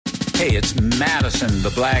Hey, it's Madison the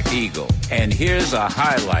Black Eagle, and here's a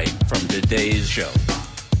highlight from today's show.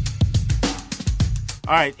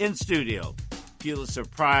 All right, in studio, Pulitzer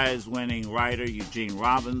Prize-winning writer Eugene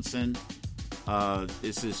Robinson.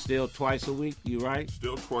 This is still twice a week, you right?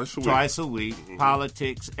 Still twice a week. Twice a week,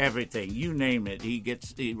 politics, everything. You name it,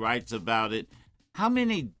 he writes about it. How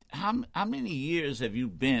many years have you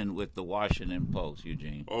been with the Washington Post,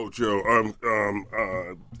 Eugene? Oh, Joe, I'm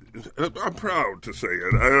proud to say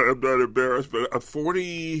it. I'm not embarrassed, but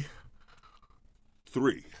 43.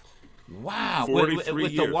 Wow, 43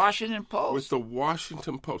 with years. the Washington Post? With the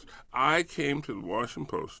Washington Post. I came to the Washington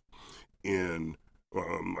Post in,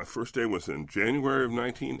 my first day was in January of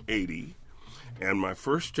 1980, and my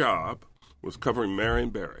first job was covering Marion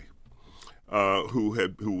Barry.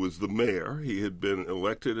 Who was the mayor. He had been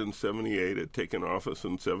elected in 78, had taken office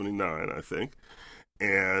in 79, I think.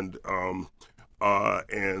 And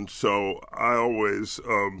so I always,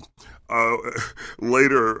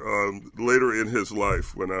 later in his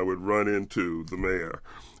life, when I would run into the mayor,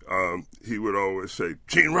 he would always say,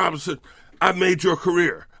 "Gene Robinson, I made your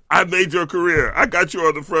career. I made your career. I got you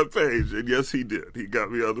on the front page." And yes, he did. He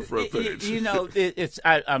got me on the front page. You know,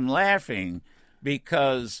 I'm laughing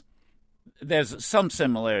because there's some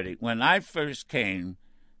similarity. When I first came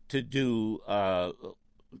to do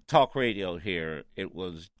talk radio here, it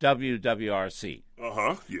was WWRC.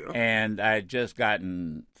 Yeah. And I had just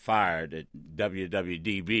gotten fired at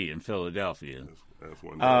WWDB in Philadelphia. That's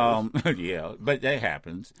one. Yeah, but that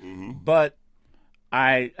happens. Mm-hmm. But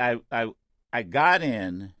I got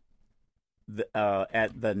in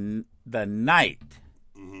at the night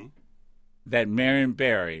that Marion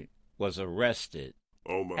Barry was arrested.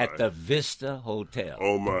 Oh my! At the Vista Hotel.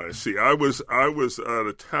 Oh my! See, I was out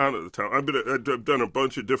of town at the time. I've done a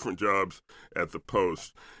bunch of different jobs at the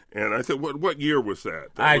Post, and I thought, what year was that?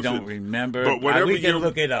 I don't remember. But whatever we can year,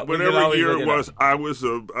 look it up. Whatever year it was, I was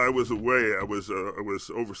away. I was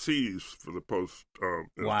overseas for the Post as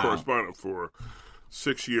a correspondent for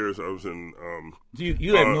 6 years. I was in.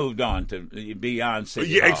 You had moved on to beyond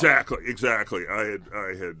City Hall. Exactly. I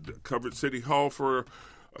had covered City Hall for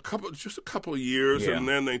just a couple of years, and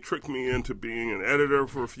then they tricked me into being an editor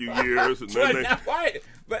for a few years, and then why?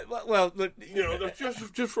 But you know,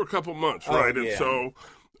 just for a couple of months, right? Yeah.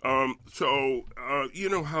 And so you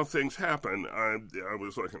know how things happen. I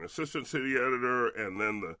was like an assistant city editor, and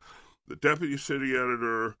then the deputy city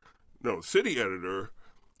editor,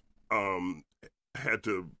 had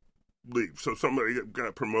to leave. So somebody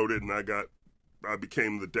got promoted, and I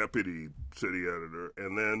became the deputy city editor,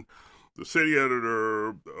 and then the city editor,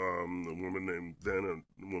 a woman named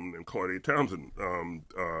Claudia Townsend,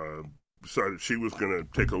 decided she was going to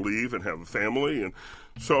take a leave and have a family, and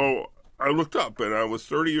so I looked up, and I was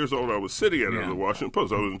 30 years old. I was city editor of the Washington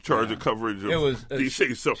Post. I was in charge of coverage of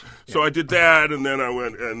D.C. So I did that, and then I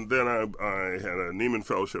went, and then I had a Neiman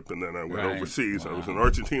Fellowship, and then I went overseas. Wow. I was in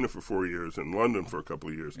Argentina for 4 years, in London for a couple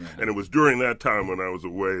of years, and it was during that time when I was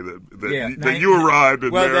away that you arrived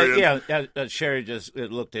at Marion. Sherry just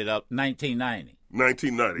looked it up. 1990.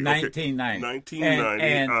 1990.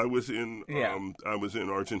 And I was in. I was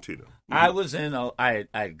in Argentina. I was in.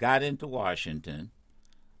 I got into Washington.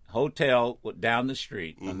 Hotel down the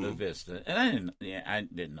street from the Vista, and I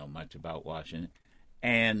didn't know much about Washington,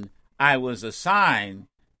 and I was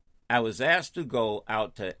asked to go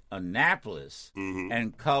out to Annapolis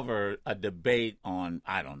and cover a debate on,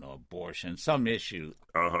 I don't know, abortion, some issue.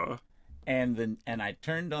 And I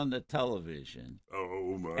turned on the television.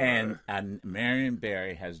 Oh my! And Marion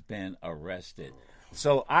Barry has been arrested.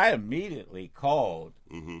 So I immediately called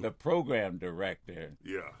the program director.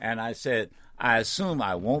 Yeah. And I said, I assume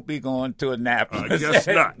I won't be going to Annapolis.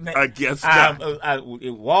 I guess not. I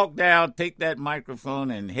walk down, take that microphone,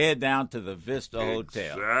 and head down to the Vista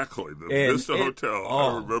Hotel. Exactly. The Vista Hotel.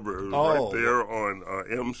 I remember it was right there on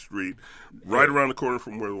M Street, right around the corner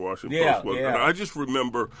from where the Washington Post was. And I just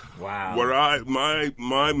remember what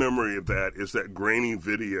my memory of that is that grainy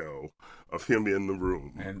video of him in the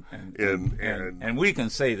room. And we can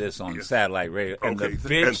say this on satellite radio. And the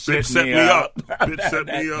bitch set me up. Bitch set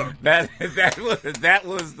me up. That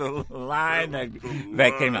was the line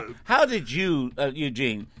that came out. How did you,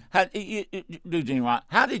 Eugene, how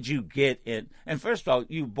did you get in? And first of all,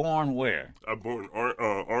 you born where? I'm born in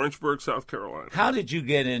Orangeburg, South Carolina. How did you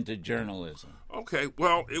get into journalism? Okay,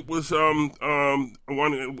 well, it was when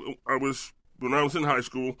I was in high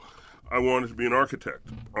school, I wanted to be an architect.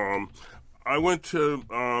 I went to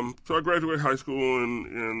so I graduated high school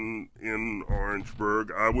in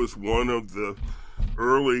Orangeburg. I was one of the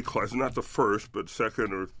early class, not the first, but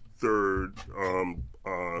second or third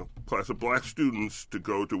class of black students to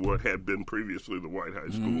go to what had been previously the White High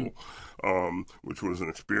School, which was an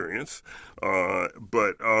experience.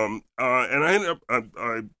 And I ended up,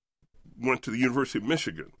 I went to the University of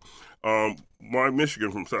Michigan. Why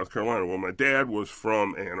Michigan from South Carolina? Well, my dad was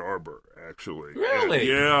from Ann Arbor, actually.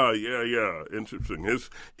 Really? And yeah. Interesting.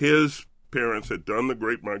 His parents had done the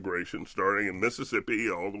Great Migration, starting in Mississippi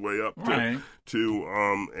all the way up to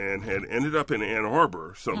and had ended up in Ann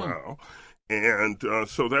Arbor somehow. And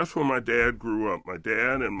so that's where my dad grew up. My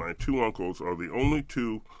dad and my two uncles are the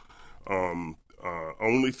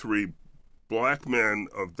only three black men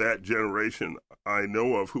of that generation I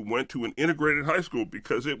know of who went to an integrated high school,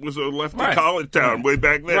 because it was a lefty college town way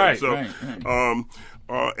back then.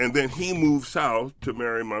 And then he moved south to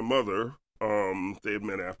marry my mother. They had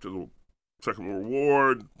met after the Second World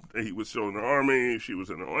War. He was still in the Army. She was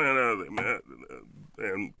in Atlanta. They met.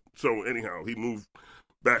 And so anyhow, he moved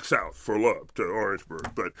back south for love to Orangeburg.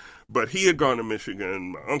 But he had gone to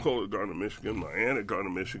Michigan. My uncle had gone to Michigan. My aunt had gone to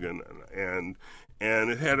Michigan. And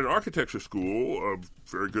it had an architecture school, a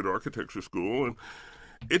very good architecture school, and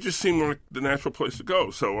it just seemed like the natural place to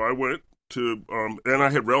go. So I went to, and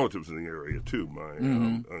I had relatives in the area too. My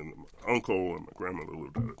uncle and my grandmother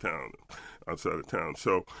lived outside of town.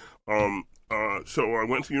 So I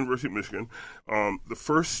went to the University of Michigan. By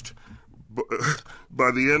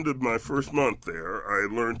the end of my first month there, I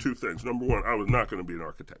learned two things. Number one, I was not going to be an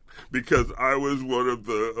architect, because I was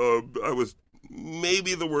I was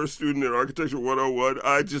maybe the worst student in Architecture 101.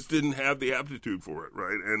 I just didn't have the aptitude for it,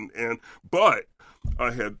 right? But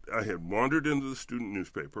I had wandered into the student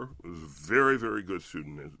newspaper. It was a very, very good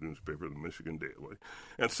student newspaper, the Michigan Daily,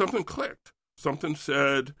 and something clicked. Something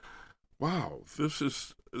said, "Wow, this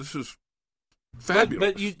is fabulous."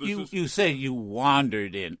 But you say you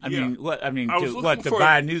wandered in. I mean, what? I mean, to for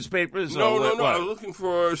buy newspapers? No. What? I was looking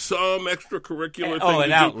for some extracurricular thing.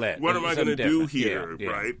 An outlet. What am I going to do here, yeah.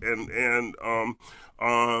 right? And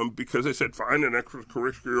because they said find an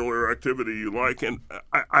extracurricular activity you like, and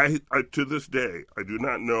I to this day I do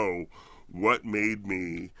not know what made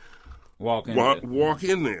me walk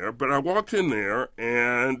in there, but I walked in there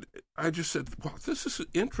and I just said, "Wow, this is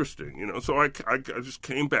interesting," So I just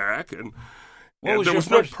came back and there was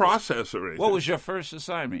no process or anything. What was your first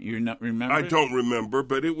assignment? You not remember? I don't remember,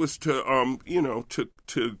 but it was to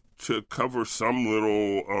to cover some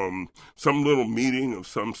little meeting of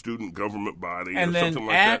some student government body and or then something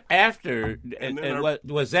like that. After, what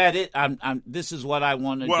was that? It? This is what I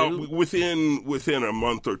want to do. Well, within a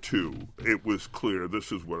month or two, it was clear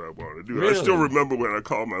this is what I want to do. Really? I still remember when I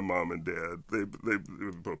called my mom and dad. They've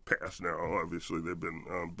both passed now. Obviously, they've been,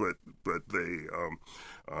 but they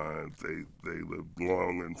lived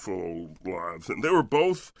long and full lives, and they were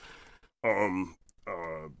both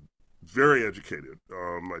very educated.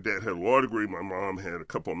 My dad had a law degree. My mom had a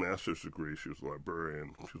couple of master's degrees. She was a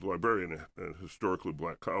librarian. She was a librarian at a historically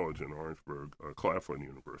black college in Orangeburg, Claflin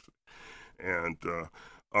University. And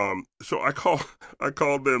so I called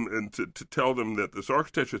them and to tell them that this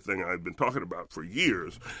architecture thing I'd been talking about for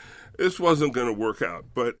years, this wasn't going to work out.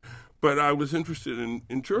 But I was interested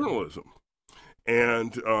in journalism.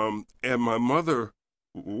 And my mother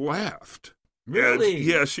laughed.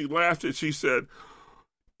 Really? And, she laughed and she said,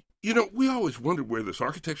 we always wondered where this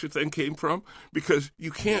architecture thing came from, because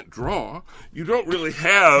you can't draw. You don't really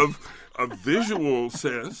have a visual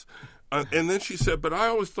sense. And then she said, but I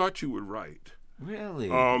always thought you would write.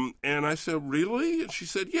 Really? And I said, really? And she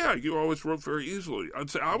said, yeah, you always wrote very easily.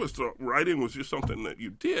 I'd say I always thought writing was just something that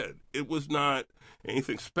you did. It was not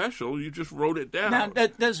anything special. You just wrote it down. Now,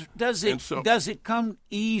 does it come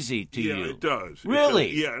easy to you? Yeah, it does. Really? It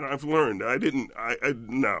does. Yeah, and I've learned. I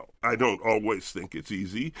don't always think it's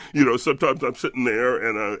easy. Sometimes I'm sitting there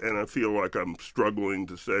and I feel like I'm struggling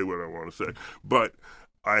to say what I want to say. But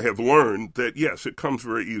I have learned that, yes, it comes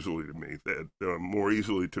very easily to me, that more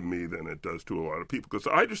easily to me than it does to a lot of people. Because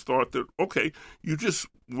I just thought that, okay,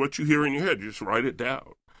 what you hear in your head, you just write it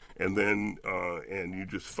down. And then, and you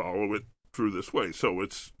just follow it through this way.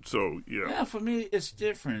 Yeah, for me it's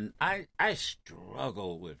different. I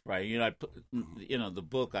struggle with writing. I put, the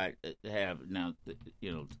book I have now,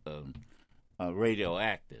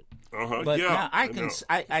 Radioactive. But now I can.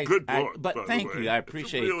 Good book. But thank you. I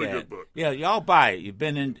appreciate it's a really that. Good book. Yeah, y'all buy it.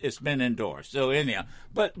 It's been endorsed. So anyhow,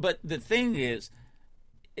 but the thing is,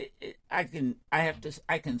 I can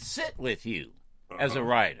sit with you as a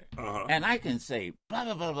writer, and I can say blah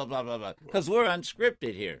blah blah blah blah blah blah, because we're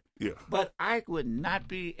unscripted here. Yeah. But I would not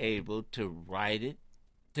be able to write it.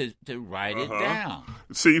 To write it down.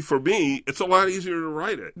 See, for me, it's a lot easier to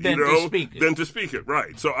write it than to speak it. Than to speak it,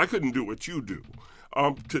 right? So I couldn't do what you do.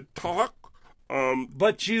 To talk,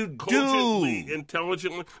 But you do. Cogently,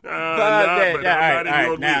 intelligently. But I'm not in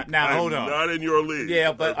your league. Now hold on. Not in your league.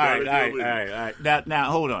 Yeah, but all right.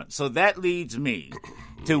 Now hold on. So that leads me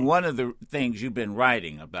to one of the things you've been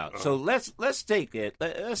writing about. So let's take it.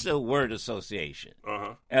 Let's do word association.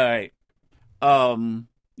 All right.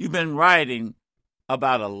 You've been writing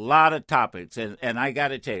about a lot of topics, and I got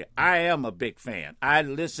to tell you, I am a big fan. I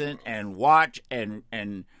listen and watch and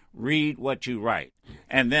read what you write,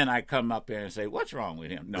 and then I come up here and say, "What's wrong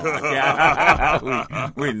with him?" No,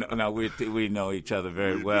 we know each other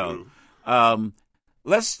very well.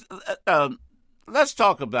 Let's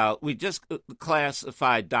talk about we just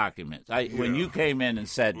classified documents. When you came in and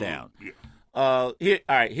sat down, all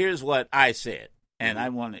right. Here's what I said, and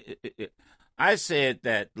I said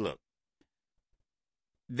that look.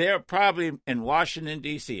 There are probably in Washington,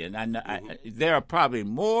 D.C., and there are probably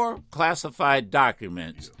more classified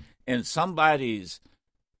documents in somebody's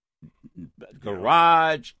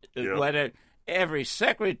garage, whether every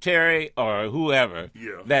secretary or whoever.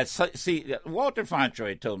 See, Walter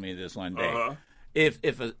Fauntroy told me this one day. If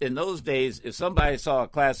in those days, if somebody saw a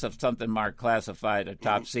class of something marked classified or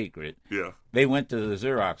top secret, they went to the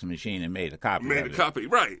Xerox machine and made a copy.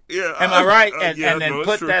 Right? Yeah. Am I right? And then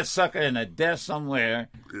put that sucker in a desk somewhere.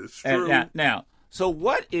 It's true. Now, so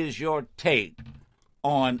what is your take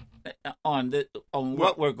on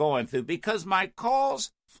what we're going through? Because my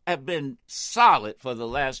calls have been solid for the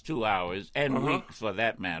last 2 hours and weeks, for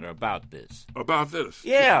that matter, about this.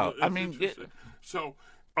 Yeah. I mean, so.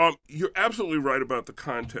 You're absolutely right about the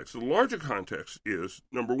context. The larger context is,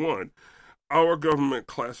 number one, our government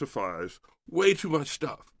classifies way too much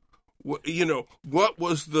stuff. What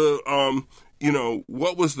was the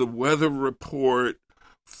weather report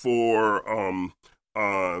for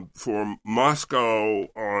Moscow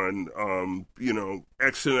on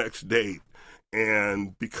X and X date,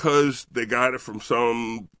 and because they got it from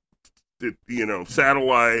some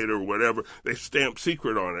satellite or whatever, they stamp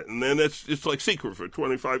secret on it, and then it's like secret for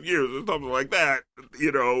 25 years or something like that.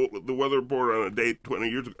 The weather report on a date 20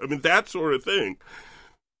 years ago. I mean, that sort of thing.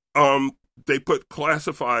 They put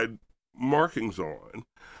classified markings on.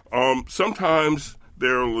 Sometimes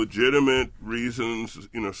there are legitimate reasons,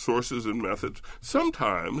 sources and methods.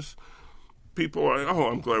 Sometimes people are,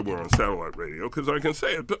 I'm glad we're on satellite radio because I can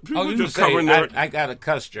say it. But people just covering their. I got a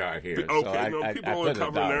cuss jar here. Okay, so people are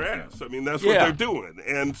covering their ass. I mean, that's what they're doing,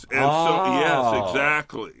 and so yes,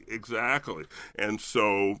 exactly, and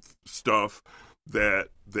so stuff that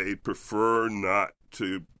they prefer not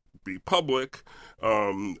to be public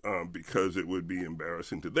because it would be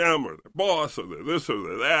embarrassing to them or their boss or their this or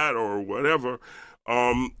their that or whatever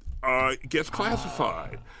gets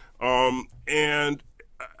classified, or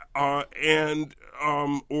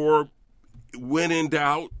when in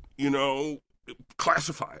doubt,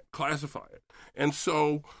 classify it. And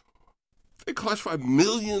so they classify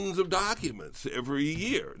millions of documents every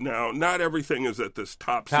year. Now, not everything is at this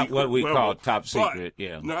top secret what we level, call top secret,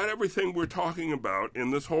 not everything we're talking about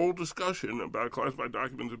in this whole discussion about classified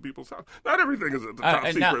documents in people's house, not everything is at the top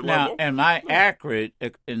secret level. Now, am I accurate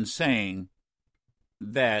in saying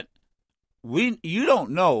that you don't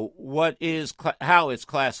know how it's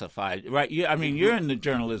classified, right? You're in the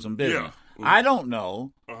journalism business. Yeah. I don't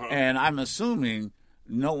know, and I'm assuming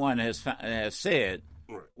no one has said.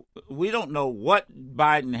 Right. We don't know what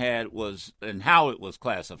Biden had was and how it was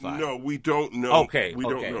classified. No, we don't know. Okay, we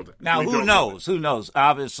don't know that. Now, who knows? Who knows?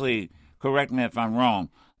 Obviously, correct me if I'm wrong.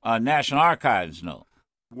 National Archives know.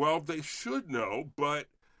 Well, they should know, but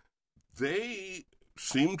they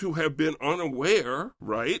seem to have been unaware,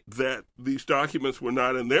 right, that these documents were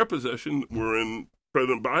not in their possession, were in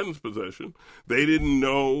President Biden's possession. They didn't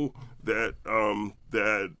know that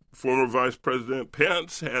that former Vice President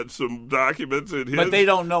Pence had some documents in his But they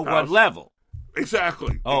don't know house. what level.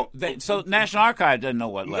 Exactly. So National Archives doesn't know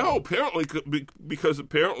what level. No, apparently, because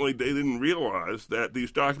apparently they didn't realize that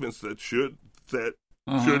these documents that should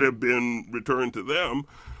have been returned to them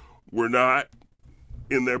were not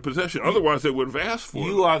in their possession. Otherwise, they would have asked for it.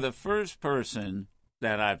 You are the first person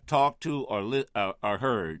that I've talked to or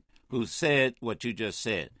heard who said what you just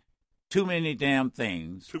said. Too many damn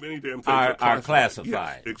things. Are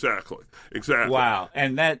classified. Yes, exactly. Wow.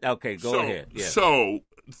 And that go ahead. Yes. So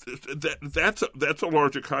that's a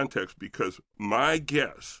larger context, because my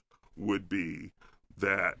guess would be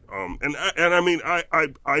that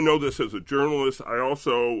I know this as a journalist. I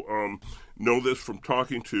also know this from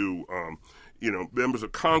talking to members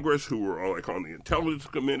of Congress who were all like on the Intelligence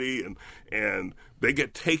Committee, and they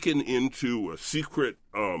get taken into a secret,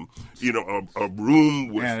 a room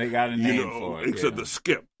with. Yeah, they got a name for it. It's the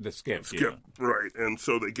skip. The skip. Right, and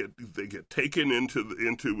so they get taken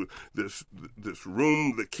into this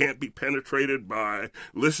room that can't be penetrated by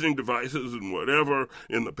listening devices and whatever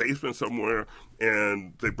in the basement somewhere,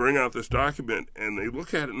 and they bring out this document and they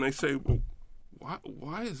look at it and they say, well,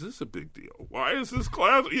 why is this a big deal? Why is this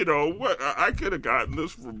class? What I could have gotten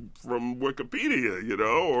this from Wikipedia,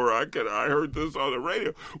 or I heard this on the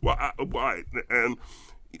radio. Why? And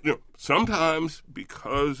sometimes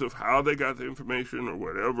because of how they got the information or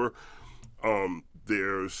whatever,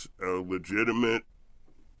 there's a legitimate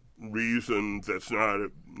reason that's not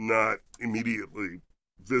immediately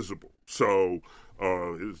visible. So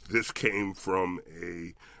this came from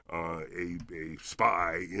a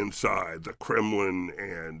spy inside the Kremlin,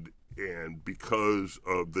 and because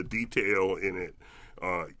of the detail in it,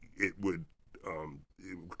 it would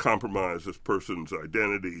compromise this person's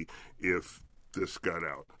identity if this got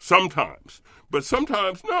out. Sometimes, but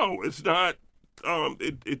sometimes no, it's not.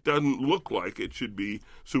 It doesn't look like it should be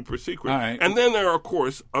super secret. Right. And then there are, of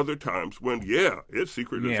course, other times when, it's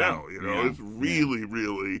secret as hell. It's really,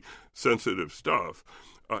 really sensitive stuff.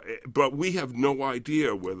 But we have no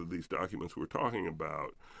idea whether these documents we're talking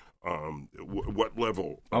about, what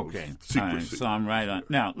level of secrecy. All right, so I'm right on.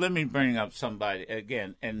 Now, let me bring up somebody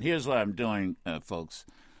again, and here's what I'm doing, folks.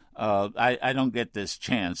 I don't get this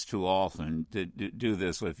chance too often to do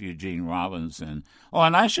this with Eugene Robinson. Oh,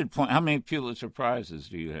 and I should point, how many Pulitzer Prizes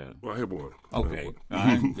do you have? Well, I have one. Okay. All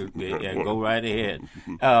right. Yeah, go right ahead.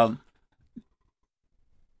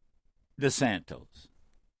 DeSantis.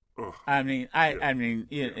 Oh, I mean,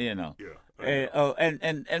 you know. Yeah.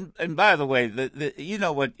 And by the way, the you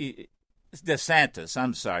know what, DeSantis.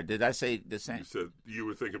 I'm sorry. Did I say DeSantis? You said you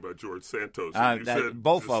were thinking about George Santos. You said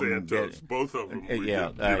both DeSantis. of them. Both of them.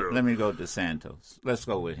 Let me go DeSantis. Let's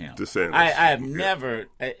go with him. DeSantis. I have never,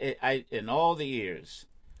 in all the years,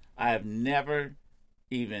 I have never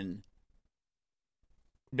even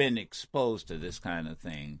been exposed to this kind of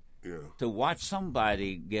thing. Yeah. To watch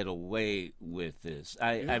somebody get away with this,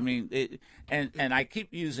 I mean, and I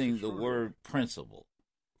keep using the word principle.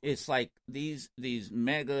 It's like these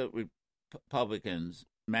MAGA Republicans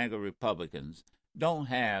don't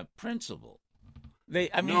have principle.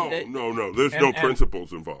 No. There's no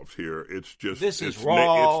principles involved here. It's just it's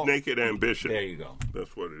raw. It's naked ambition. There you go.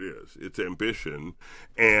 That's what it is. It's ambition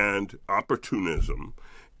and opportunism,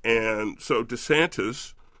 and so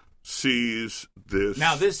DeSantis sees this.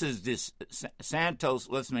 Now, this Santos.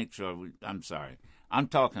 Let's make sure. I'm sorry. I'm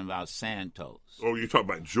talking about Santos. Oh, you're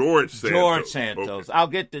talking about George Santos. George Santos. Okay. I'll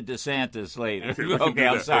get to DeSantis later. Okay,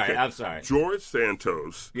 I'm sorry. Okay. I'm sorry. George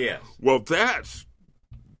Santos. Yes. Well, this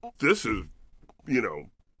is,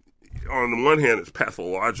 on the one hand, it's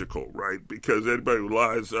pathological, right? Because anybody who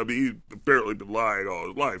lies, I mean, he's apparently been lying all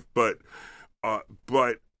his life. But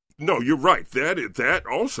no, you're right. That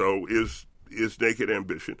also is naked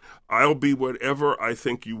ambition. I'll be whatever I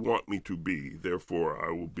think you want me to be. Therefore,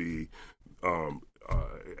 I will be, and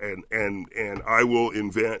I will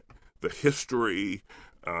invent the history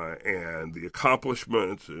and the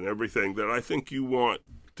accomplishments and everything that I think you want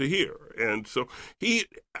to hear. And so he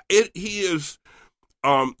is.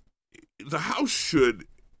 The House should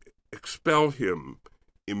expel him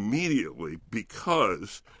immediately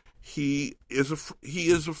because he is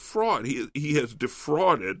a fraud. He has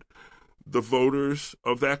defrauded the voters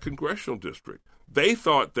of that congressional district. They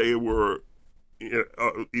thought they were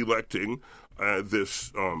electing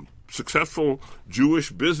this successful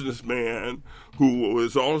Jewish businessman who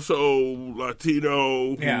was also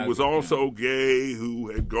Latino, who was also gay,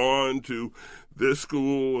 who had gone to this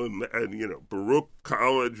school and Baruch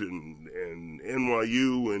College and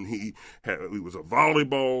NYU, and he was a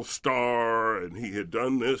volleyball star, and he had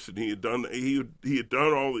done this and he had done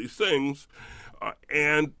all these things.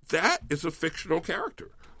 And that is a fictional character.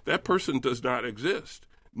 That person does not exist.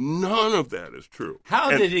 None of that is true.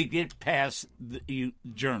 How did he get past the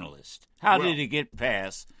journalist? How did he get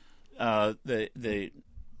past the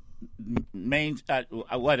main,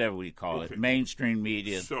 whatever we call it, mainstream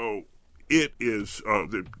media? So it is,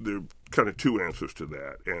 there are kind of two answers to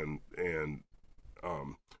that. And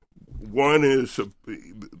one is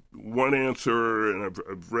one answer, and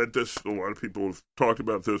I've read this, a lot of people have talked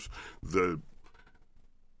about this, the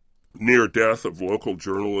near death of local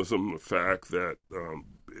journalism, the fact that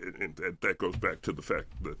that goes back to the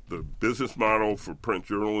fact that the business model for print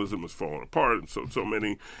journalism has fallen apart, and so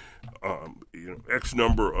many X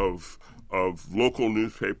number of local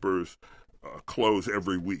newspapers close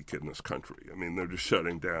every week in this country. I mean, they're just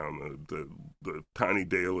shutting down the tiny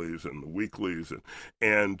dailies and the weeklies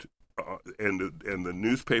and the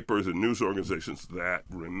newspapers and news organizations that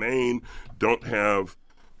remain don't have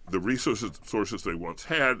the resources they once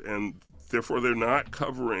had, and therefore they're not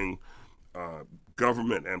covering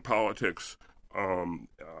government and politics,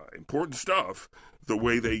 important stuff, the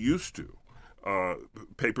way they used to.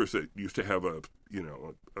 Papers that used to have a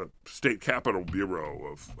state capitol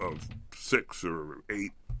bureau of 6 or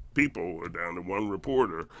 8 people are down to one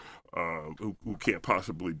reporter who can't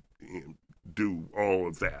possibly do all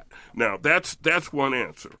of that. Now, that's one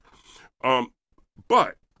answer.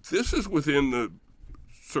 But this is within the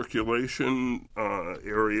circulation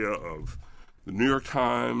area of the New York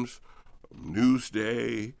Times,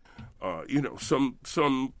 Newsday,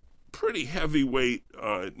 some pretty heavyweight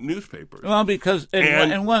newspapers. Well, because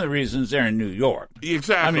and one of the reasons they're in New York.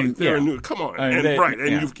 Exactly, I mean, they're in New. Come on,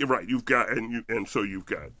 you've got so you've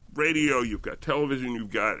got radio, you've got television,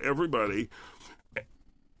 you've got everybody.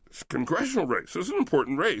 It's a congressional race. This is an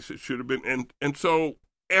important race. It should have been, and so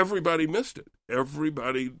everybody missed it.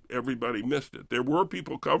 Everybody missed it. There were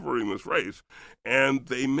people covering this race, and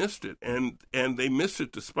they missed it, and they missed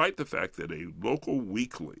it despite the fact that a local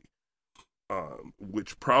weekly,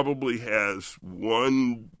 which probably has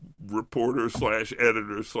one reporter /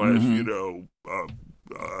 editor /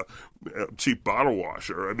 cheap bottle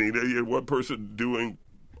washer. I mean, one person doing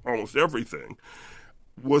almost everything,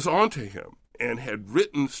 was onto him and had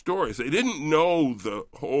written stories. They didn't know the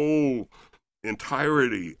whole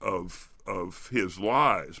entirety of his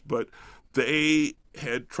lies, but they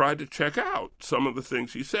had tried to check out some of the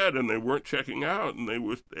things he said, and they weren't checking out, so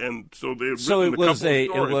they had written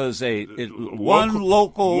one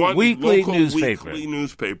local weekly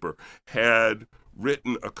newspaper had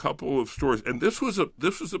written a couple of stories, and this was a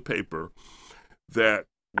paper that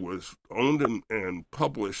was owned and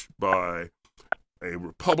published by a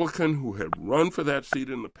Republican who had run for that seat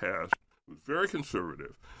in the past, was very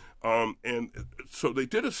conservative. And so they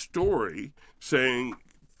did a story saying,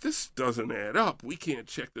 this doesn't add up. We can't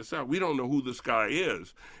check this out. We don't know who this guy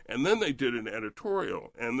is. And then they did an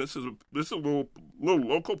editorial. And this is a little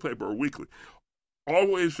local paper, a weekly,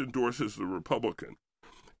 always endorses the Republican.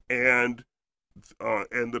 And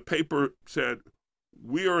the paper said,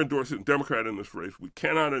 we are endorsing a Democrat in this race. We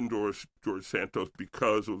cannot endorse George Santos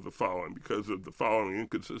because of the following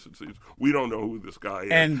inconsistencies. We don't know who this guy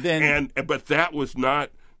is. But that was not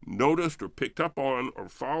noticed or picked up on or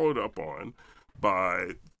followed up on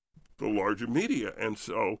by the larger media. And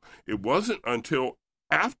so it wasn't until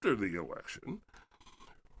after the election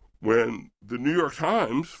when the New York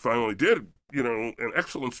Times finally did, an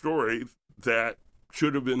excellent story that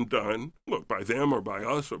should have been done, by them or by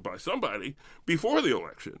us or by somebody before the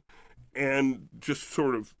election, and just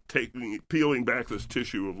sort of peeling back this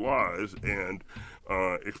tissue of lies and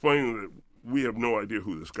explaining that we have no idea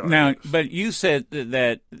who this guy is. Now, but you said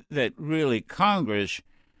that really Congress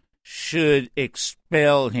should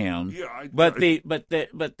expel him. Yeah, but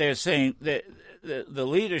they're saying that the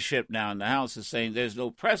leadership now in the House is saying there's no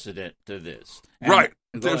precedent to this. Right.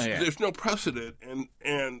 There's no precedent,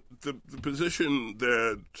 and the position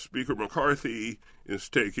that Speaker McCarthy is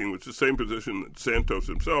taking, which is the same position that Santos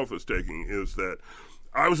himself is taking, is that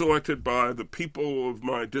I was elected by the people of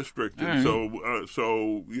my district, and so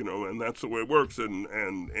and that's the way it works, and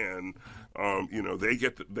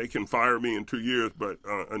they can fire me in 2 years, but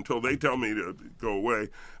until they tell me to go away,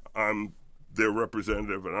 I'm their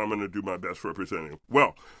representative, and I'm going to do my best representing them.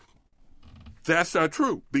 Well, that's not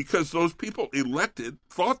true, because those people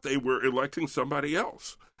thought they were electing somebody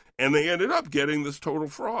else, and they ended up getting this total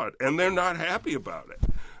fraud, and they're not happy about it.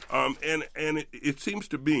 And it seems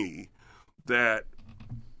to me that,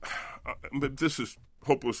 but this is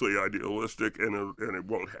hopelessly idealistic, and it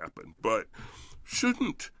won't happen. But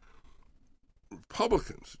shouldn't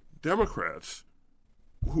Republicans, Democrats,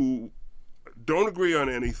 who don't agree on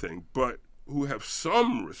anything, but who have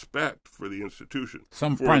some respect for the institution,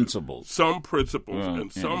 some principles, and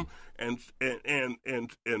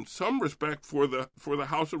some respect for the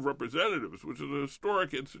House of Representatives, which is a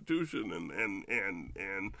historic institution, and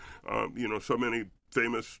so many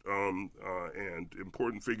famous and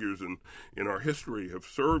important figures in our history have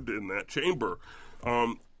served in that chamber,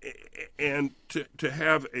 and to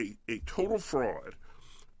have a total fraud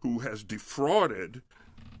who has defrauded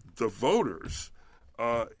the voters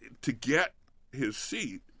to get his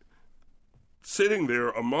seat, sitting there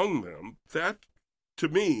among them, that, to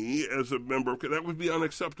me, as a member, that would be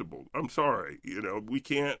unacceptable. I'm sorry, we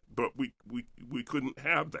can't, but we couldn't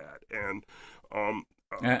have that, and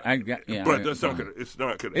But that's not going to. It's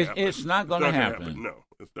not going to happen. It's not going to happen. No,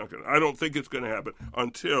 it's not going. I don't think it's going to happen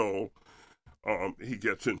until he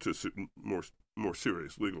gets into more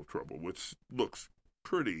serious legal trouble, which looks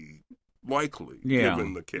pretty likely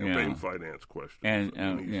given the campaign finance question.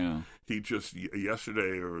 And he just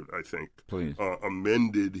yesterday, or I think, Please.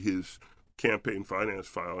 Amended his campaign finance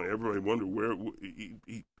file, and everybody wondered where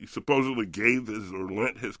he supposedly gave his or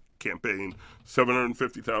lent his campaign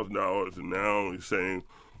 $750,000, and now he's saying,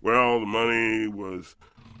 well, the money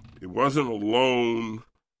wasn't a loan,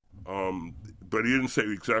 but he didn't say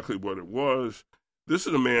exactly what it was. This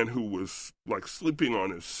is a man who was like sleeping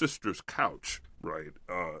on his sister's couch, right?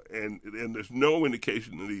 And there's no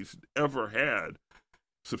indication that he's ever had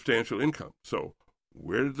substantial income. So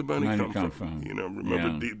where did the money come from?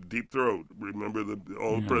 Remember Deep Throat. Remember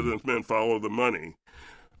all the president's men follow the money,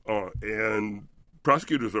 and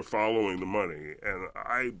prosecutors are following the money.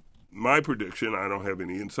 And my prediction, I don't have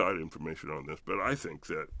any inside information on this, but I think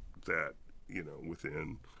that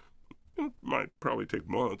within, it might probably take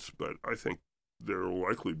months, but I think there will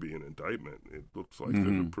likely be an indictment. It looks like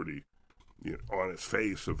there's a pretty, on its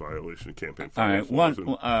face, a violation of campaign finance laws.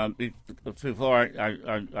 Before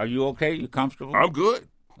are you okay? You comfortable? I'm good.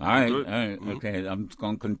 All right. Mm-hmm. Okay. I'm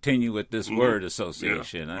going to continue with this word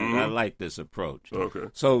association. Yeah. I like this approach. Okay.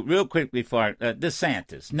 So real quick before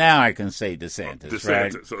DeSantis. Now I can say DeSantis.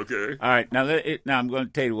 DeSantis. Right? Okay. All right. Now I'm going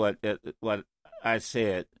to tell you what I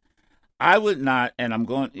said. I would not, and I'm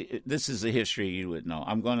going. This is a history you would know.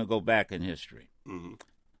 I'm going to go back in history.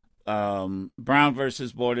 Mm-hmm. Brown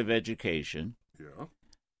versus Board of Education. Yeah.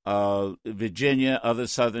 Virginia, other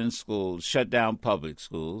southern schools shut down public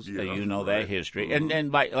schools. Yeah, you know right. that history. Mm-hmm.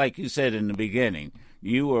 And like you said in the beginning,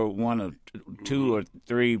 you were one of two or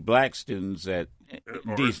three black students at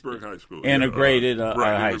Orangeburg High School. Integrated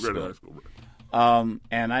high integrated school. High school. Right.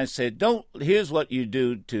 And I said, here's what you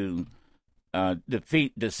do to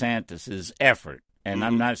defeat DeSantis's effort. And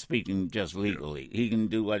I'm not speaking just legally. He can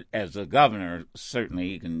do what, as a governor, certainly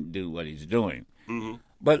he can do what he's doing. Mm-hmm.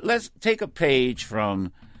 But let's take a page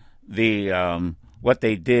from the what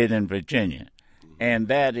they did in Virginia, and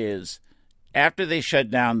that is after they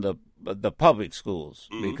shut down the public schools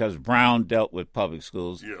because Brown dealt with public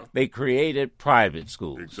schools. Yeah. They created private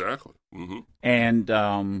schools. Exactly. Mm-hmm. And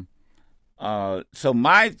so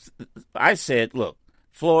I said, look,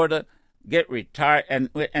 Florida, get retired, and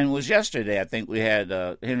it was yesterday. I think we had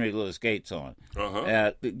Henry Louis Gates on.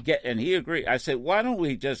 And he agreed. I said, why don't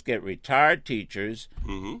we just get retired teachers,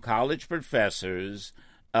 college professors,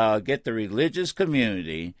 get the religious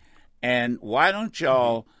community, and why don't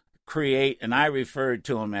y'all create? And I referred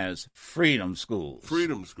to them as freedom schools.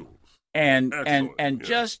 Freedom schools. And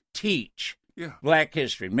just teach Black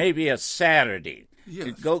history. Maybe a Saturday.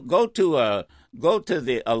 Yes. Go to a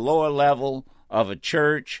lower level of a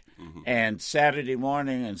church, and Saturday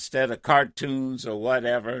morning, instead of cartoons or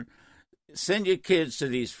whatever, send your kids to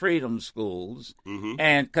these freedom schools,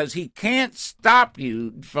 and because he can't stop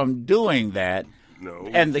you from doing that. No,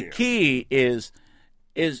 and the key is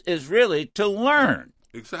really to learn.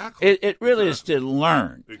 Exactly. It really is to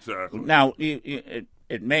learn. Exactly. Now, it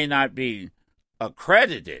may not be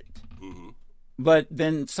accredited, but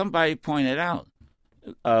then somebody pointed out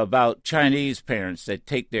about Chinese parents that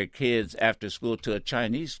take their kids after school to a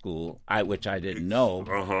Chinese school, which I didn't know,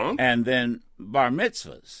 and then bar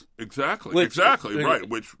mitzvahs. Exactly, right,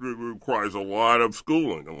 which requires a lot of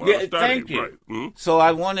schooling, a lot of study. Thank you. Right. Mm-hmm. So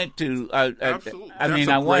I wanted to, Absolutely.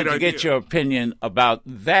 I wanted to get your opinion about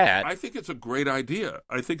that. I think it's a great idea.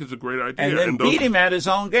 And then beat him at his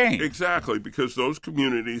own game. Exactly, because those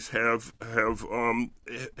communities have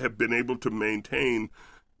been able to maintain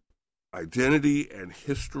identity and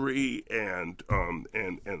history and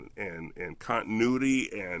continuity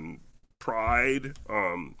and pride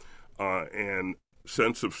and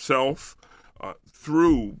sense of self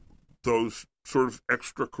through those sort of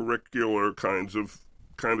extracurricular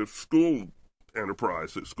kind of schooling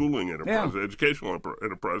enterprises, educational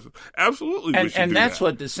enterprises. Absolutely, we should and do that's that.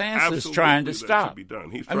 what DeSantis Absolutely, is trying to that stop. Should be done.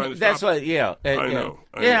 He's trying to that's stop. What, yeah. I know.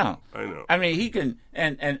 I mean, he can,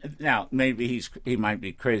 and now maybe he might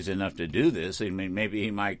be crazy enough to do this. I mean, maybe he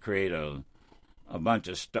might create a bunch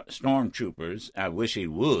of stormtroopers. I wish he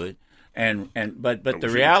would. But the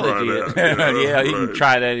reality is, he can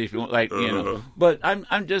try that if you want, But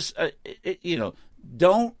I'm just,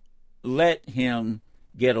 don't let him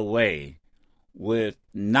get away with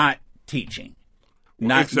not teaching,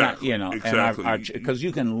 exactly. Because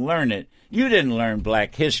you can learn it. You didn't learn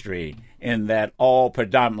Black history in that all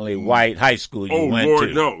predominantly white high school you went to.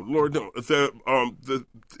 Lord, no.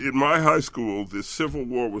 In my high school, the Civil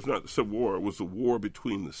War was not the Civil War; it was the war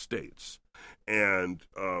between the states. and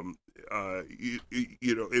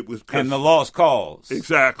it was and the lost cause.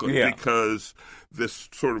 Exactly, Yeah. because this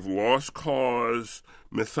sort of lost cause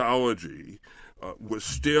mythology was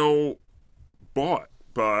still bought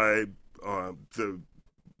by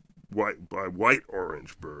White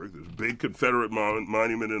Orangeburg. There's a big Confederate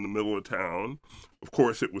monument in the middle of town. Of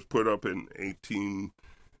course, it was put up in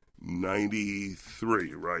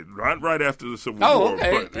 1893, right? Not right after the Civil War,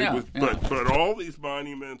 okay. but but all these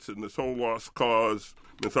monuments and this whole lost cause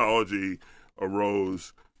mythology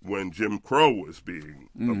arose when Jim Crow was being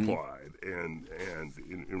applied, and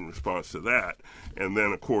in response to that, and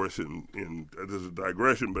then of course in there's a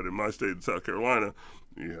digression, but in my state of South Carolina,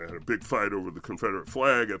 you had a big fight over the Confederate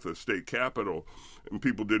flag at the state capitol, and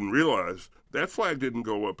people didn't realize that flag didn't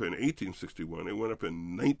go up in 1861; it went up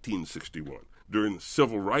in 1961 during the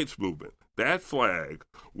Civil Rights Movement. That flag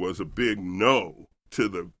was a big no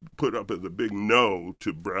put up as a big no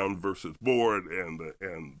to Brown versus Board and the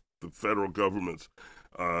federal government's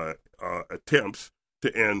attempts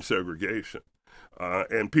to end segregation.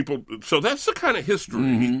 And people, so that's the kind of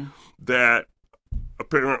history that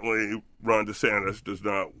apparently Ron DeSantis does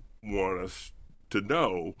not want us to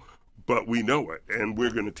know, but we know it, and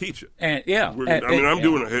we're going to teach it. And I'm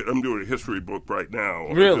doing a history book right now.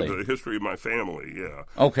 Really, the history of my family. Yeah.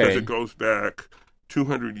 Okay. Because it goes back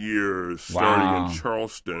 200 years, starting in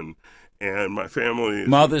Charleston. And my family is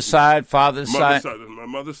mother's side, father's side. My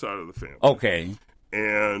mother's side of the family. Okay.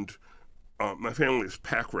 And my family is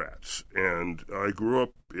pack rats, and I grew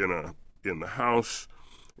up in a house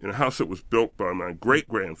that was built by my great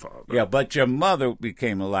grandfather. Yeah, but your mother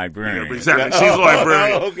became a librarian. Yeah, exactly. She's a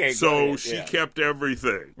librarian. Okay. So she kept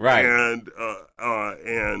everything. Right. And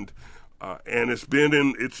it's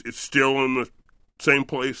been it's still in the same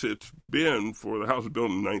place it's been for the house was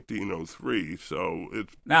built in 1903. So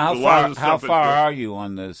it's now how far are you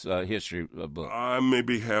on this history book? I'm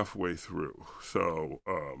maybe halfway through. So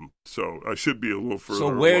I should be a little further.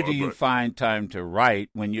 So where do you find time to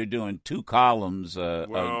write when you're doing 2 columns a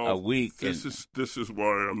week? This is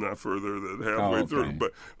why I'm not further than halfway through.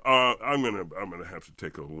 But I'm gonna have to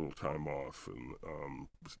take a little time off, and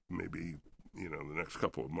maybe the next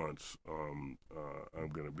couple of months, I'm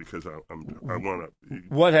going to, because I want to.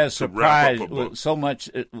 What has surprised so much?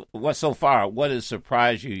 What so far? What has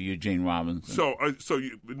surprised you, Eugene Robinson? So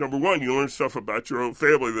number one, you learn stuff about your own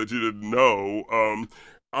family that you didn't know.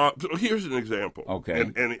 So here's an example.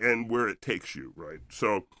 Okay. And where it takes you, right?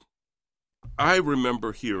 So I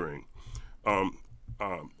remember hearing. Okay,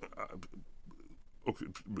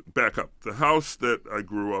 back up. The house that I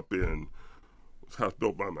grew up in. House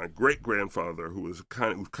built by my great grandfather, who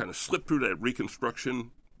kind of slipped through that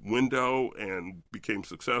Reconstruction window and became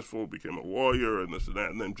successful, became a lawyer, and this and that,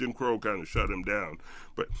 and then Jim Crow kind of shut him down.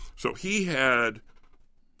 But so he had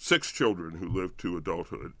 6 children who lived to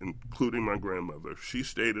adulthood, including my grandmother. She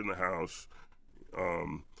stayed in the house,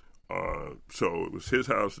 so it was his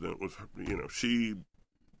house, and it was she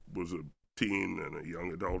was a teen and a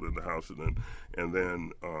young adult in the house, and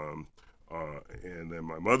then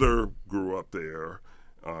my mother grew up there,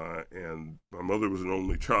 and my mother was an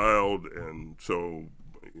only child, and so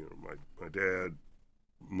my dad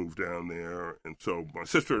moved down there, and so my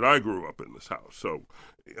sister and I grew up in this house. So,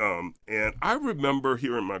 and I remember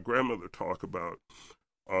hearing my grandmother talk about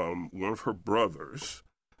one of her brothers,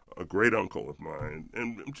 a great uncle of mine,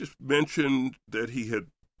 and just mentioned that he had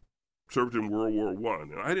served in World War I,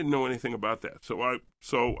 and I didn't know anything about that. So I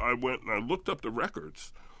went and I looked up the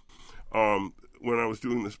records when I was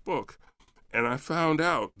doing this book, and I found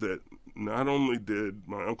out that not only did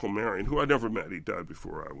my Uncle Marion, who I never met, he died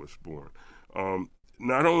before I was born,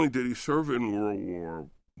 not only did he serve in World War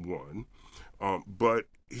I, but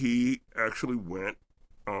he actually went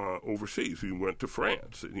overseas. He went to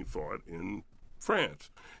France, and he fought in France.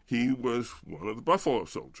 He was one of the Buffalo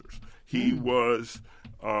Soldiers. He was,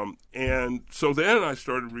 and so then I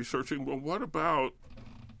started researching, well, what about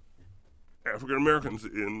African Americans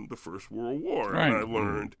in the First World War? Right. And I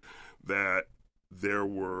learned that there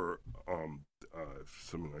were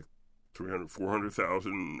something like 300,000,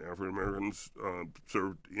 400,000 African Americans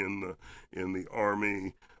served in the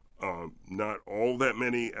Army. Not all that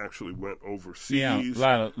many actually went overseas.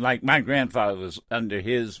 Yeah, like my grandfather was under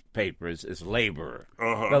his papers as laborer.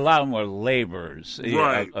 Uh-huh. But a lot of them were laborers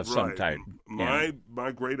of some type. My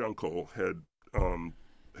great uncle had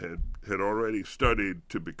already studied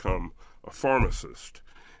to become a pharmacist,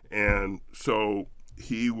 and so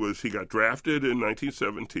he got drafted in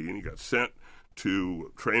 1917. He got sent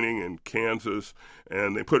to training in Kansas,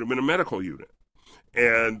 and they put him in a medical unit,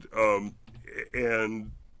 and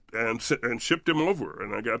and shipped him over.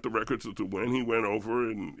 And I got the records as to when he went over,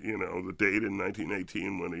 and the date in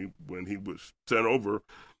 1918 when he was sent over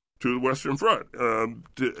to the Western Front.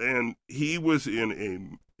 And he was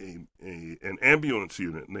in an ambulance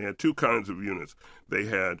unit, and they had two kinds of units. They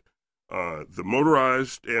had the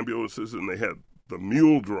motorized ambulances, and they had the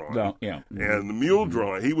mule drawn. And the mule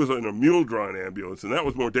drawn, he was in a mule drawn ambulance, and that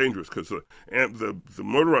was more dangerous because the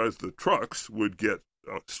motorized, the trucks would get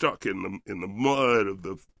stuck in the mud of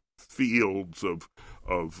the fields of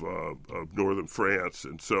northern France,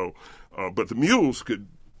 and so but the mules could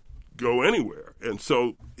go anywhere, and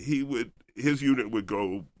so his unit would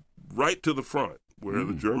go right to the front where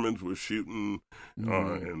the Germans were shooting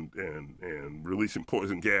and releasing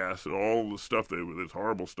poison gas and all the stuff this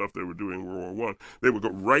horrible stuff they were doing in World War I. They would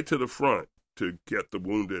go right to the front to get the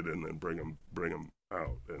wounded and then bring them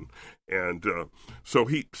out, and so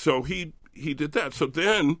he did that. So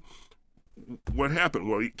then, what happened?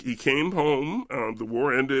 Well, he came home. The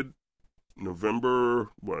war ended November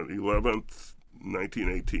 11th,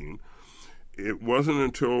 1918. It wasn't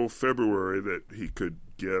until February that he could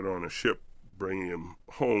get on a ship bringing him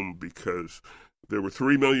home, because there were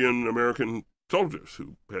 3 million American soldiers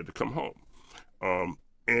who had to come home.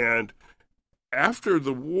 And after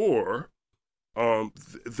the war,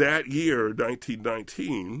 that year,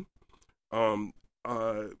 1919,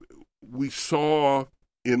 we saw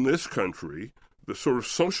in this country the sort of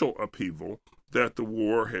social upheaval that the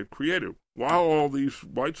war had created. While all these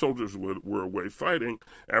white soldiers were away fighting,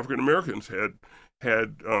 African Americans had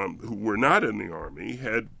who were not in the army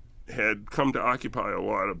had come to occupy a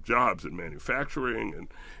lot of jobs in manufacturing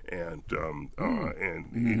and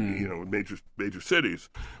major cities,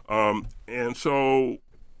 and so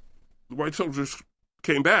the white soldiers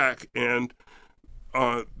came back and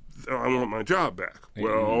I want my job back.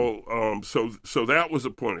 Well, so that was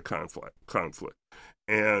a point of conflict,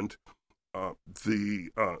 and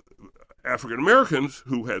the African Americans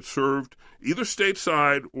who had served either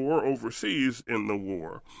stateside or overseas in the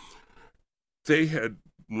war, they had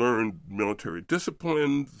learned military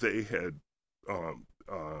discipline. They had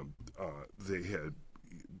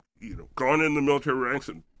gone in the military ranks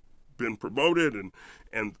and been promoted,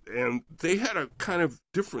 and they had a kind of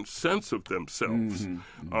different sense of themselves,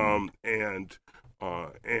 and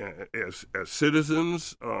as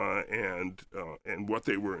citizens, and what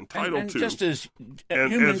they were entitled to, just as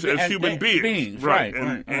human beings, right?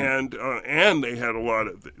 And they had a lot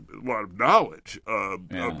of knowledge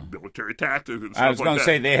of military tactics and stuff like that. I was going to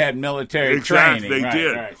say they had military training. They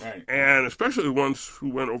did, right. And especially the ones who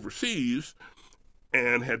went overseas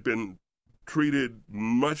and had been treated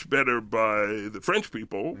much better by the French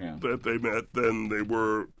people that they met than they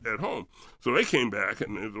were at home. So they came back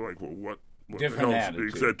and they were like, well, what different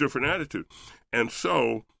attitude. Different attitude. And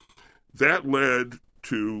so that led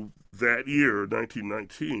to that year,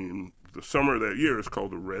 1919, the summer of that year is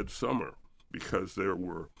called the Red Summer, because there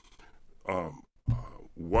were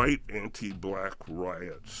white anti-black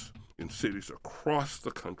riots in cities across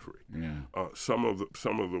the country. Some of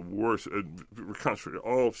the worst, concentrated,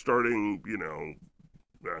 all starting,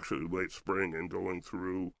 actually late spring and going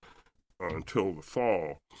through until the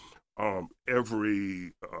fall.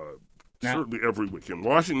 Certainly every week in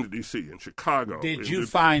Washington, D.C., in Chicago. Did you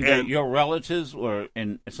find that your relatives were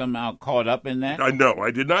somehow caught up in that? No,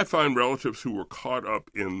 I did not find relatives who were caught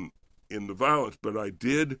up in the violence, but I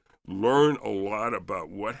did learn a lot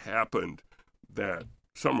about what happened that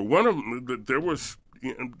summer. One of them, there was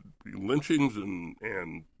lynchings and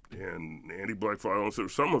anti-black violence. There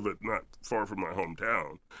was some of it not far from my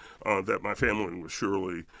hometown that my family was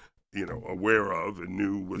surely aware of and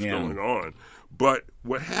knew was going on. But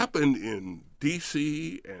what happened in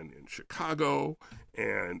D.C. and in Chicago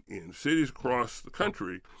and in cities across the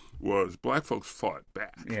country was black folks fought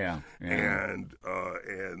back.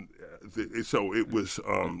 So it was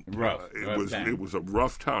rough. It was a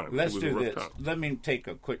rough time. Let's do this. Let me take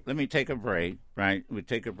a break. Right, we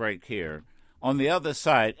take a break here. On the other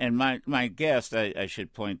side, and my guest, I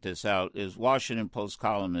should point this out, is Washington Post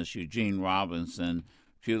columnist Eugene Robinson,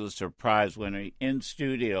 Pulitzer Prize winner, in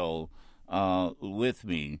studio with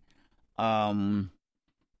me. And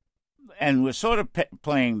we're sort of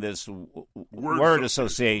playing this word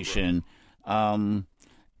association. And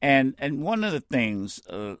one of the things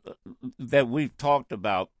that we've talked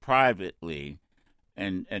about privately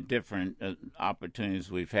and at different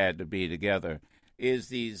opportunities we've had to be together is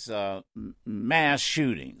these mass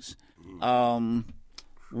shootings.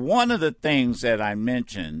 One of the things that I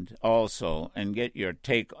mentioned also, and get your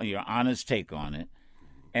honest take on it,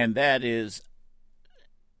 and that is,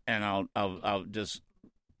 and I'll just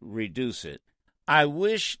reduce it. I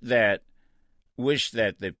wish that wish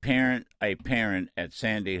that a parent at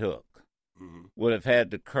Sandy Hook would have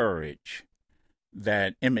had the courage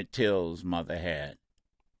that Emmett Till's mother had,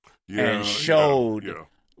 and showed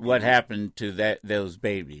what happened to those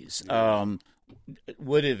babies.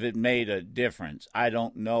 Would have it made a difference? I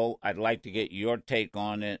don't know. I'd like to get your take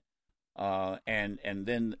on it. And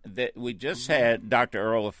then we just had Dr.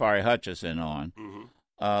 Earl Afari Hutchison on,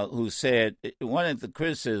 who said one of the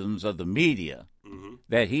criticisms of the media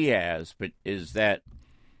that he has is that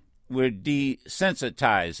we're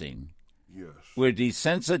desensitizing. Yes. We're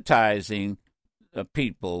desensitizing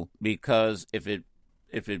people because if it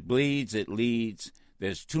bleeds, it leads.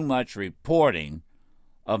 There's too much reporting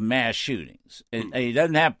of mass shootings. And he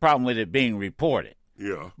doesn't have a problem with it being reported.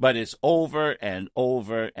 Yeah. But it's over and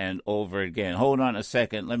over and over again. Hold on a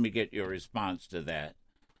second. Let me get your response to that.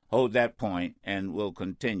 Hold that point, and we'll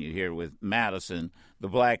continue here with Madison, the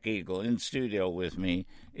Black Eagle. In studio with me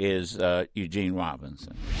is Eugene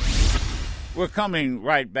Robinson. We're coming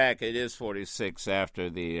right back. It is 46 after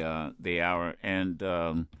the hour, and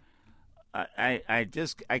I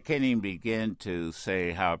can't even begin to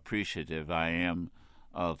say how appreciative I am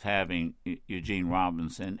of having Eugene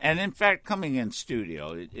Robinson, and in fact coming in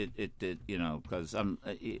studio. It because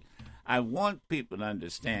I want people to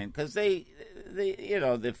understand, because they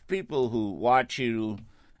the people who watch you,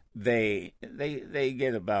 they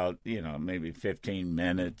get about maybe 15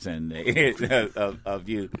 minutes and of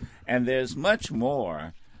you, and there's much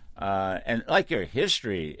more. And like your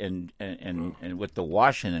history and with the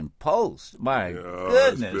Washington Post, my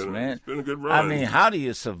goodness, man, it's been a good run. I mean, how do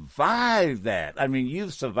you survive that? I mean,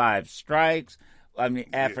 you've survived strikes. I mean,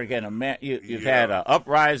 African American. You've had an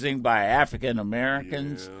uprising by African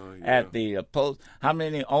Americans at the Post. How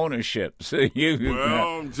many ownerships? Just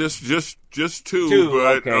two.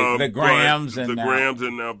 But, okay. The Grahams and Grahams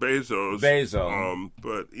and now Bezos.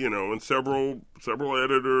 But and several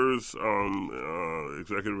editors,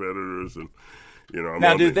 executive editors, and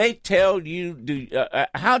Now, do they tell you?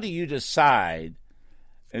 How do you decide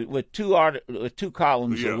with two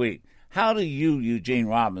columns a week? How do you, Eugene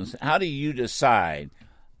Robinson? How do you decide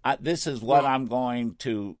this is what I'm going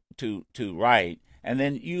to write, and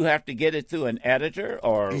then you have to get it through an editor,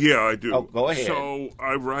 or I do. Oh, go ahead. So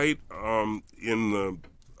I write in the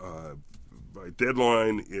my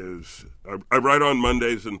deadline is I write on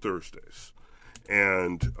Mondays and Thursdays,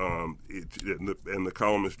 and the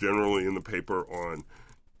column is generally in the paper on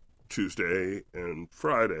Tuesday and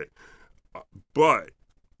Friday, but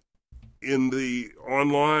in the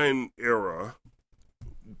online era,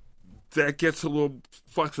 that gets a little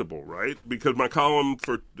flexible, right? Because my column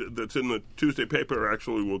that's in the Tuesday paper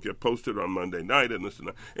actually will get posted on Monday night and this and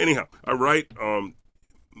that. Anyhow, I write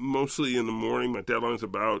mostly in the morning. My deadline's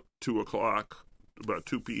about 2 o'clock, about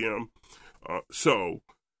 2 p.m. So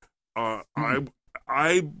I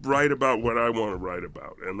write about what I want to write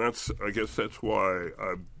about, and I guess that's why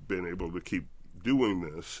I've been able to keep doing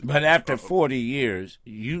this. But after 40 years,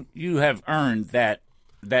 you have earned that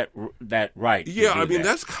right. Yeah, I mean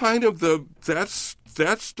that's kind of that's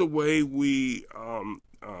the way we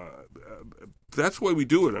that's the way we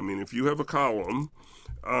do it. I mean, if you have a column,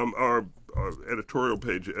 our editorial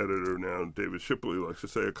page editor now, David Shipley, likes to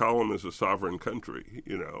say a column is a sovereign country,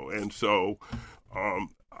 and so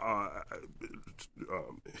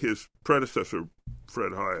his predecessor,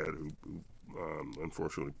 Fred Hyatt, who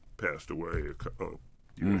unfortunately passed away a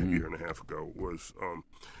year and a half ago, was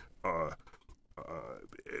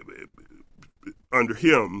under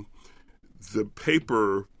him, the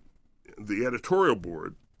paper, the editorial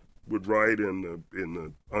board would write in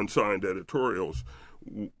the unsigned editorials,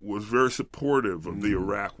 was very supportive of the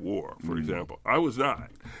Iraq War, for example. I was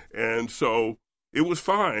not. And so it was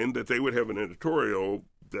fine that they would have an editorial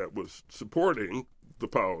that was supporting the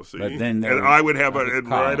policy, and I would have it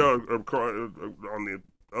right on the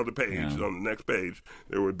other page, on the next page,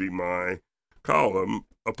 there would be my column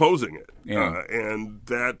opposing it, and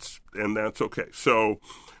that's okay. So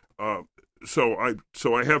I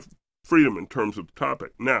have freedom in terms of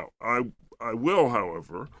topic. Now I will,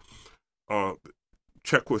 however,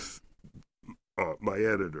 check with my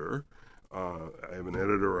editor. I have an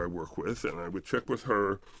editor I work with, and I would check with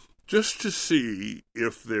her just to see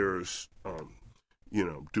if there's,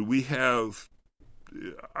 do we have?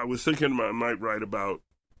 I was thinking I might write about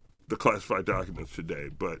the classified documents today,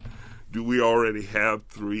 but do we already have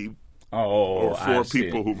 3 or 4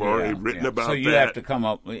 people who've already written about that? So you have to come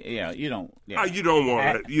up. You don't. You don't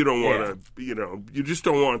want to. You don't want to. You just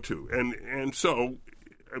don't want to. And so,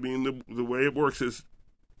 I mean, the way it works is,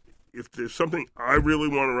 if there's something I really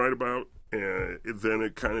want to write about, then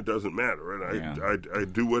it kind of doesn't matter, and I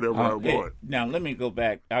do whatever I want. Now let me go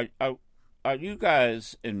back. are you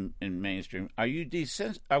guys in mainstream? Are we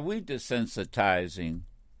desensitizing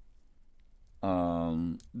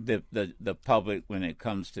the public when it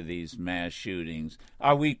comes to these mass shootings?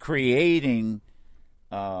 Are we creating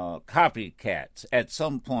copycats at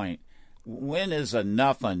some point? When is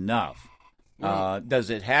enough enough? Does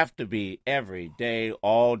it have to be every day,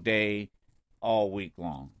 all week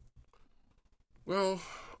long? Well,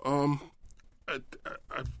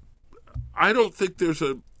 I don't think there's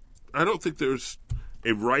a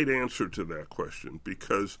right answer to that question,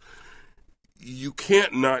 because you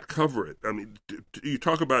can't not cover it. I mean, you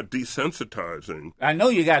talk about desensitizing. I know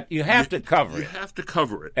you have to cover it. You have to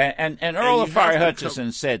cover it. And Earl Afari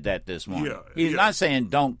Hutchinson said that this morning. He's not saying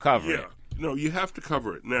don't cover it. No, you have to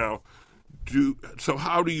cover it. Now, so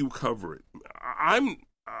how do you cover it?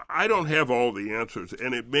 I don't have all the answers,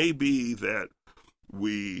 and it may be that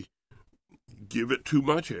we give it too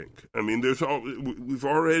much ink. I mean, we've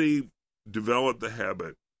already developed the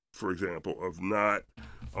habit, for example, of not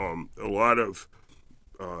a lot of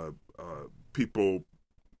people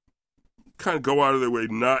kind of go out of their way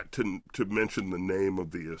not to mention the name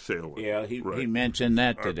of the assailant. Yeah, he mentioned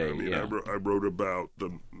that today. I wrote about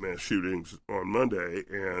the mass shootings on Monday,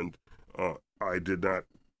 and I did not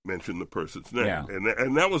mention the person's name. Yeah.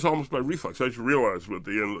 And that was almost by reflex. I just realized at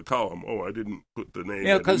the end of the column, I didn't put the name.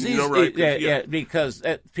 Yeah, because because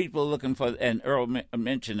people looking for, and Earl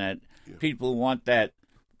mentioned that, people want that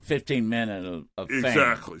 15 minutes of fame.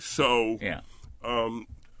 Exactly. So,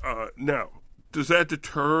 now, does that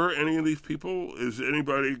deter any of these people? Is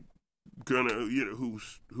anybody gonna,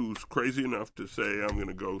 who's crazy enough to say, I'm going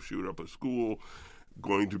to go shoot up a school,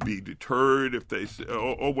 going to be deterred if they say,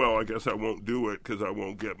 well, I guess I won't do it because I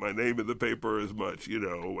won't get my name in the paper as much,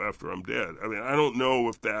 after I'm dead? I mean, I don't know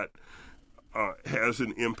if that has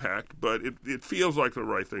an impact, but it feels like the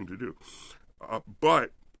right thing to do.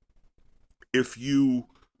 But if you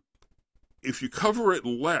cover it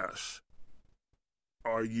less,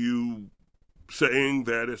 are you saying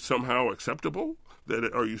that it's somehow acceptable?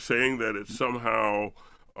 Are you saying that it's somehow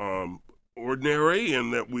ordinary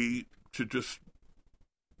and that we should just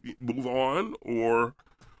move on, or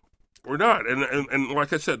not? And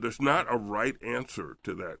like I said, there's not a right answer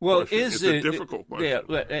to that question. It's a difficult question.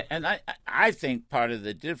 Yeah, and I think part of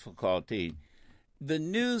the difficulty, the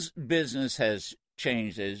news business has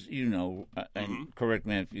changed, as you know, and correct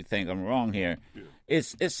me if you think I'm wrong here. Yeah.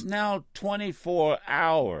 It's now 24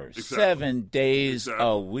 hours, 7 days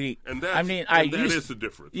a week. And that is the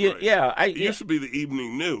difference. Yeah, right? Yeah. It used to be the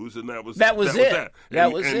evening news, and that was it. That was it.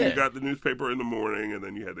 And you got the newspaper in the morning, and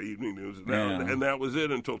then you had the evening news, and that was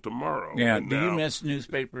it until tomorrow. Yeah. Do you miss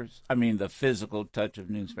newspapers? I mean, the physical touch of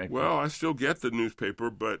newspapers. Well, I still get the newspaper,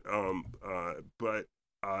 but I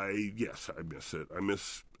miss it. I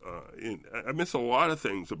miss a lot of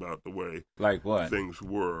things about the way things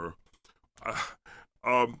were.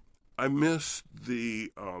 I miss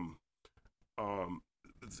the on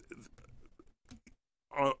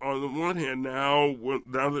the one hand, now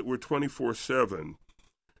that we're 24/7,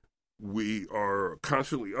 we are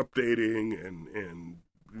constantly updating, and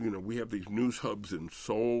we have these news hubs in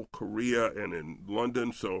Seoul, Korea, and in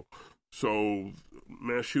London. So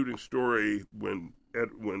mass shooting story, when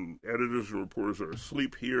editors and reporters are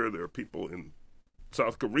asleep here, there are people in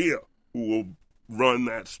South Korea who will run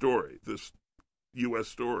that story, this U.S.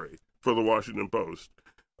 story, for the Washington Post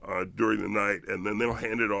during the night, and then they'll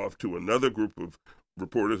hand it off to another group of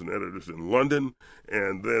reporters and editors in London,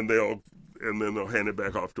 and then they'll hand it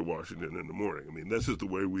back off to Washington in the morning. I mean, this is the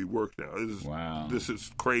way we work now. This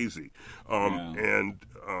is crazy, and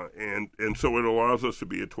so it allows us to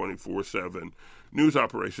be a 24/7 news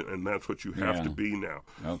operation, and that's what you have to be now.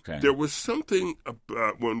 Okay. There was something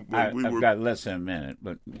about I've got less than a minute,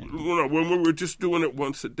 but when we were just doing it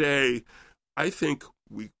once a day, I think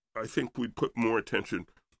we put more attention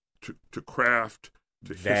to craft,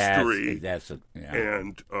 to history,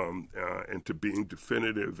 and to being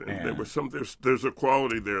definitive. And there was there's a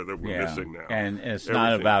quality there that we're missing now. And it's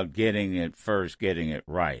not about getting it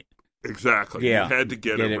right. Exactly. Yeah. You had to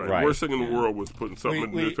get it right. Worst thing in the world was putting something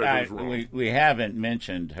in the newspapers wrong. We haven't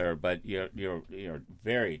mentioned her, but your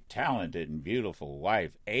very talented and beautiful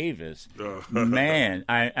wife, Avis. Man,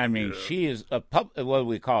 I mean, she is what do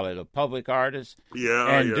we call it? A public artist.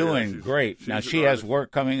 Yeah, and doing great. She's now she has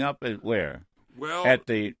work coming up at where? Well, at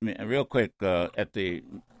the real quick at the.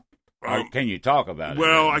 Can you talk about it?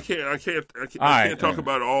 Well, I can't talk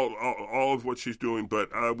about all of what she's doing,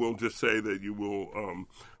 but I will just say that you will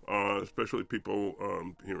especially people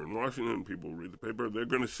here in Washington, people who read the paper, they're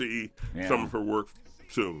going to see Yeah. some of her work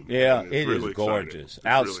soon. Yeah, And it really is gorgeous.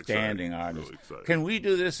 exciting. It's Outstanding really artist. exciting. Can we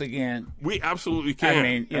do this again? We absolutely can. I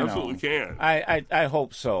mean, absolutely can. I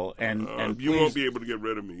hope so. And you please, won't be able to get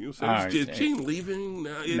rid of me. You say, All right. is Gene leaving?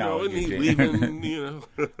 You No, know, isn't he Eugene. leaving? You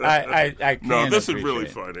know. I can't No, this is really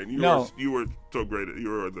appreciate it. fun, and No. you were so great. You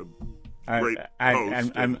were the great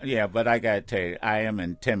host. Yeah, but I got to tell you, I am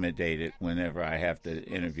intimidated whenever I have to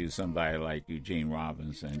interview somebody like Eugene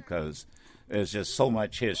Robinson because there's just so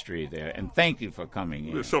much history there. And thank you for coming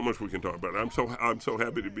in. There's so much we can talk about. I'm so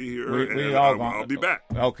happy to be here, We and all I'll be back.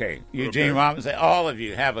 Okay. Eugene Okay. Robinson, all of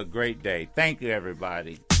you, have a great day. Thank you,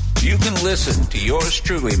 everybody. You can listen to yours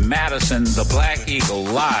truly, Madison the Black Eagle,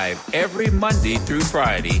 live every Monday through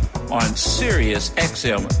Friday on Sirius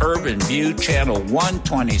XM Urban View Channel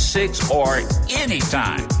 126 or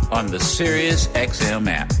anytime on the Sirius XM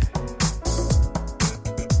app.